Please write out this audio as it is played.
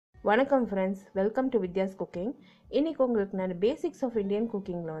வணக்கம் friends, welcome to Vidyascooking. இன்னைக்கு உங்களுக்கு நான் பேசிக்ஸ் ஆஃப் இந்தியன்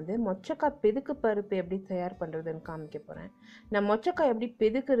குக்கிங்கில் வந்து மொச்சக்காய் பிதுக்கு பருப்பு எப்படி தயார் பண்ணுறதுன்னு காமிக்க போகிறேன். நான் மொச்சக்காய் எப்படி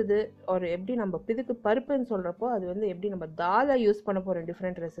பிதுக்குறது ஒரு எப்படி நம்ம பிதுக்கு பருப்புன்னு சொல்கிறப்போ அது வந்து எப்படி நம்ம தாலை யூஸ் பண்ண போகிறோம்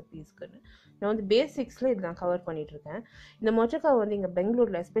டிஃப்ரெண்ட் ரெசிபீஸ்க்குன்னு நான் வந்து பேசிக்ஸில் இது நான் கவர் பண்ணிகிட்ருக்கேன். இந்த மொச்சக்காய் வந்து இங்கே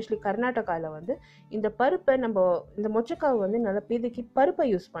பெங்களூரில் எஸ்பெஷலி கர்நாடகாவில் வந்து இந்த பருப்பை இந்த மொச்சக்காய் வந்து நல்லா பிதுக்கி பருப்பை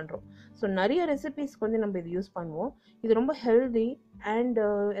யூஸ் பண்ணுறோம். ஸோ நிறைய ரெசிபீஸ்க்கு வந்து நம்ம இது யூஸ் பண்ணுவோம். இது ரொம்ப ஹெல்தி அண்ட்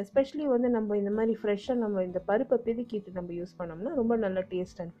எஸ்பெஷலி வந்து நம்ம இந்த மாதிரி ஃப்ரெஷ்ஷாக நம்ம இந்த பருப்பை பிதுக்கிட்டு நம்ம யூஸ் பண்ணோம்னா ரொம்ப நல்ல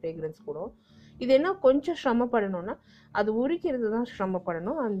டேஸ்ட் அண்ட் ஃப்ரேக்ரன்ஸ் கூட. இது என்ன கொஞ்சம் சிரமப்படணும்னா அது உரிக்கிறது தான்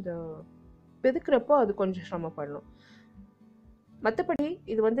சிரமப்படணும், அந்த பிதுக்கிறப்போ அது கொஞ்சம் சிரமப்படணும். மற்றபடி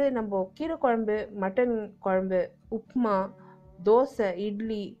இது வந்து நம்ம கீரை குழம்பு, மட்டன் குழம்பு, உப்மா, தோசை,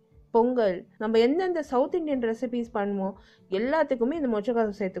 இட்லி, பொங்கல், நம்ம எந்தெந்த சவுத் இண்டியன் ரெசிபீஸ் பண்ணுவோம் எல்லாத்துக்குமே இந்த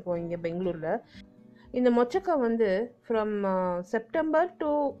மொச்சக்காய் சேர்த்துக்குவோம் இங்கே பெங்களூரில். இந்த மொச்சக்காய் வந்து ஃப்ரம் செப்டம்பர்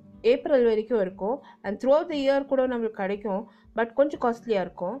டு ஏப்ரல் வரைக்கும் இருக்கும் and through out the year கூட நம்மளுக்கு கிடைக்கும். பட் கொஞ்சம் காஸ்ட்லியாக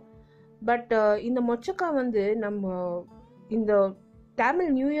இருக்கும். பட் இந்த மொச்சக்காய் வந்து நம்ம இந்த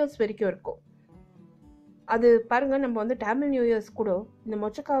தமிழ் நியூ இயர்ஸ் வரைக்கும் இருக்கும். அது பாருங்கள், நம்ம வந்து தமிழ் நியூ இயர்ஸ் கூட இந்த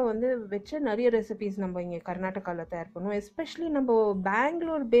மொச்சக்காய் வந்து வச்சு நிறைய ரெசிபீஸ் நம்ம இங்கே கர்நாடகாவில் தயார் பண்ணுவோம். எஸ்பெஷலி நம்ம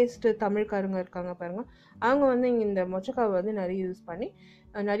பெங்களூர் பேஸ்டு தமிழ்காரங்க இருக்காங்க பாருங்கள், அவங்க வந்து இங்கே இந்த மொச்சக்காய் வந்து நிறைய யூஸ் பண்ணி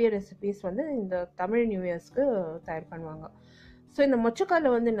நிறைய ரெசிபீஸ் வந்து இந்த தமிழ் நியூ இயர்ஸ்க்கு தயார் பண்ணுவாங்க. ஸோ இந்த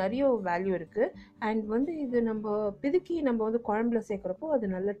மொச்சக்காயில் வந்து நிறைய வேல்யூ இருக்குது. அண்ட் வந்து இது நம்ம பிதுக்கி நம்ம வந்து குழம்புல சேர்க்குறப்போ அது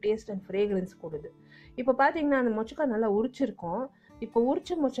நல்ல டேஸ்ட் அண்ட் ஃப்ரேக்ரன்ஸ் கொடுது. இப்போ பார்த்தீங்கன்னா அந்த மொச்சக்காய் நல்லா உரிச்சிருக்கோம். இப்போ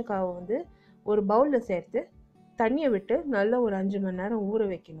உரிச்ச மொச்சக்காவை வந்து ஒரு பவுலில் சேர்த்து தண்ணியை விட்டு நல்லா ஒரு 5 மணி நேரம் ஊற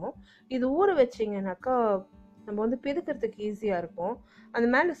வைக்கணும். இது ஊற வச்சிங்கனாக்கா நம்ம வந்து பிதுக்கிறதுக்கு ஈஸியாக இருக்கும். அந்த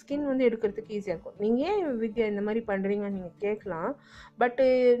மேலே ஸ்கின் வந்து எடுக்கிறதுக்கு ஈஸியாக இருக்கும். நீங்கள் ஏன் வித்யா இந்த மாதிரி பண்ணுறீங்கன்னு நீங்கள் கேட்கலாம். பட்டு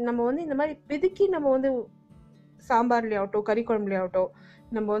நம்ம வந்து இந்த மாதிரி பிதுக்கி நம்ம வந்து சாம்பார்லேயாகட்டும், கறி குழம்புலையாகட்டும்,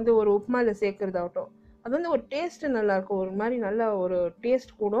 நம்ம வந்து ஒரு உப்புமாவில் சேர்க்குறதாகட்டும், அது வந்து ஒரு டேஸ்ட்டு நல்லாயிருக்கும். ஒரு மாதிரி நல்லா ஒரு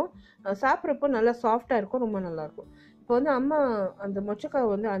டேஸ்ட் கூடும். சாப்பிட்றப்போ நல்லா சாஃப்டாக இருக்கும், ரொம்ப நல்லாயிருக்கும். இப்போ வந்து அம்மா அந்த மொச்சக்காய்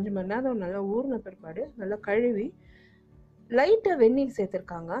வந்து 5 மணி நேரம் நல்லா ஊறின பிற்பாடு நல்லா கழுவி லைட்டாக வெந்நீர்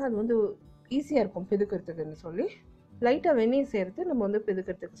சேர்த்துருக்காங்க. அது வந்து ஈஸியாக இருக்கும் பிதுக்கிறதுக்குன்னு சொல்லி லைட்டாக வெந்நீர் சேர்த்து நம்ம வந்து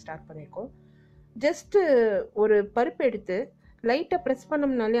பிதுக்கிறதுக்கு ஸ்டார்ட் பண்ணியிருக்கோம். ஜஸ்ட்டு ஒரு பருப்பு எடுத்து லைட்டாக ப்ரெஸ்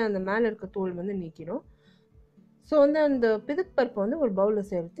பண்ணோம்னாலே அந்த மேலே இருக்க தோல் வந்து நீக்கிடும். ஸோ வந்து அந்த பிதுக்கு பருப்பை வந்து ஒரு பவுலில்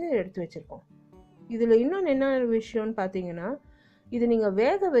சேர்த்து எடுத்து வச்சுருக்கோம். இதில் இன்னொன்று என்ன விஷயம்னு பார்த்தீங்கன்னா, இது நீங்கள்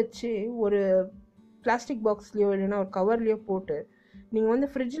வேக வச்சு ஒரு பிளாஸ்டிக் பாக்ஸ்லேயோ இல்லைன்னா ஒரு கவர்லேயோ போட்டு நீங்கள் வந்து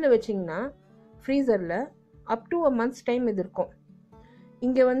ஃப்ரிட்ஜில் வச்சிங்கன்னா ஃப்ரீசரில் up to a months time இது இருக்கும்.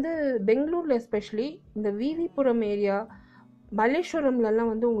 இங்கே வந்து பெங்களூரில் எஸ்பெஷலி இந்த விவிபுரம் ஏரியா,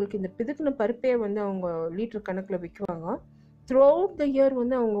 மல்லேஸ்வரம்லலாம் வந்து உங்களுக்கு இந்த பிதுக்குன பருப்பே வந்து அவங்க லிட்டர் கணக்கில் விற்குவாங்க. த்ரூ அவுட் த இயர்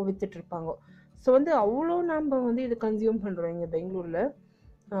வந்து அவங்க விற்றுட்ருப்பாங்க. ஸோ வந்து அவ்வளோ நம்ம வந்து இது கன்சியூம் பண்ணுறோம் இங்கே பெங்களூரில்.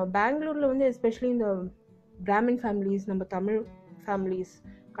 பெங்களூரில் வந்து எஸ்பெஷலி இந்த பிராமின் ஃபேமிலிஸ், நம்ம தமிழ் ஃபேமிலிஸ்,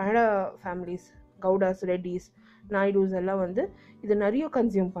 கன்னடா ஃபேமிலிஸ், கவுடாஸ், ரெட்டிஸ், நாயுடூஸ் எல்லாம் வந்து இது நிறைய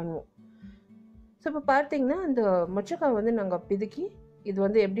கன்சியூம் பண்ணுவோம். ஸோ இப்போ பார்த்தீங்கன்னா அந்த மொச்சக்காய் வந்து நாங்கள் பிதுக்கி இது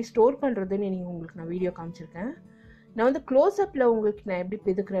வந்து எப்படி ஸ்டோர் பண்ணுறதுன்னு உங்களுக்கு நான் வீடியோ காமிச்சிருக்கேன். நான் வந்து க்ளோஸ்அப்பில் உங்களுக்கு நான் எப்படி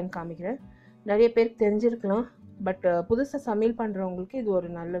பிதுக்குறேன்னு காமிக்கிறேன். நிறைய பேருக்கு தெரிஞ்சிருக்கலாம், பட் புதுசாக சமையல் பண்ணுறவங்களுக்கு இது ஒரு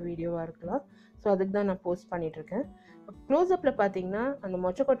நல்ல வீடியோவாக இருக்கலாம். ஸோ அதுக்கு தான் நான் போஸ்ட் பண்ணிகிட்ருக்கேன். க்ளோஸ்அப்பில் பார்த்தீங்கன்னா அந்த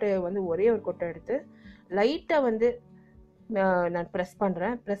மொச்சக்கொட்டையை வந்து ஒரே ஒரு கொட்டை எடுத்து லைட்டாக வந்து நான் ப்ரெஸ்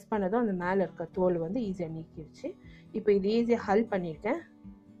பண்ணுறேன். ப்ரெஸ் பண்ணதும் அந்த மேலே இருக்க தோல் வந்து ஈஸியாக நீக்கிடுச்சு. இப்போ இது ஈஸியாக ஹல் பண்ணியிருக்கேன்.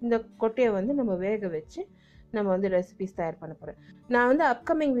 இந்த கொட்டையை வந்து நம்ம வேக வச்சு நம்ம வந்து ரெசிபிஸ் தயார் பண்ண போகிறேன். நான் வந்து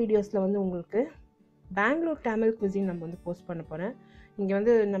அப்கமிங் வீடியோஸில் வந்து உங்களுக்கு பெங்களூர் தமிழ் குசின் நம்ம வந்து போஸ்ட் பண்ண போகிறேன். இங்கே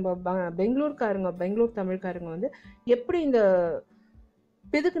வந்து நம்ம பெங்களூர் தமிழ்காரங்க வந்து எப்படி இந்த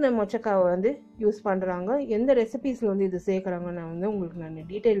பிதுக்குன மொச்சக்காவை வந்து யூஸ் பண்ணுறாங்க, எந்த ரெசிபீஸில் வந்து இது சேர்க்குறாங்கன்னு நான் வந்து உங்களுக்கு நான்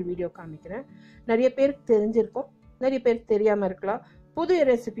டீட்டெயில் வீடியோ காமிக்கிறேன். நிறைய பேருக்கு தெரிஞ்சிருக்கும், நிறைய பேருக்கு தெரியாமல் இருக்கலாம், புது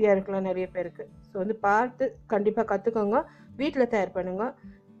ரெசிபியாக இருக்கலாம் நிறைய பேருக்கு. ஸோ வந்து பார்த்து கண்டிப்பாக கற்றுக்கோங்க, வீட்டில் தயார் பண்ணுங்கள்.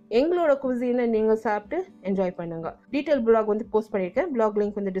 எங்களோட குசினை நீங்கள் சாப்பிட்டு என்ஜாய் பண்ணுங்கள். டீட்டெயில் பிளாக் வந்து போஸ்ட் பண்ணியிருக்கேன். பிளாக்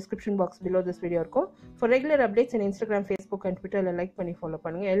லிங்க் வந்து description box below this video இருக்கும். For regular updates and Instagram, Facebook and ட்விட்டரில் லைக் பண்ணி ஃபாலோ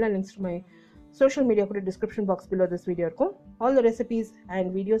பண்ணுங்கள். எல்லா links to my social media கூட description box below this video இருக்கும். All the recipes and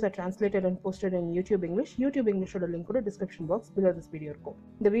videos are translated and posted in YouTube English ஓட link கூட description box below this video இருக்கும்.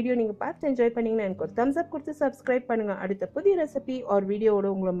 இந்த வீடியோ நீங்க பார்த்து என்ஜாய் பண்ணீங்கன்னா எனக்கு ஒரு thumbs up கொடுத்து subscribe பண்ணுங்க. அடுத்த புதிய ரெசிபி ஆர் வீடியோவோட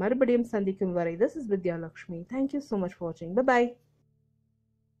உங்களை மறுபடியும் சந்திக்கும் வரை this is Vidyalakshmi. Thank you so much for watching. Bye bye.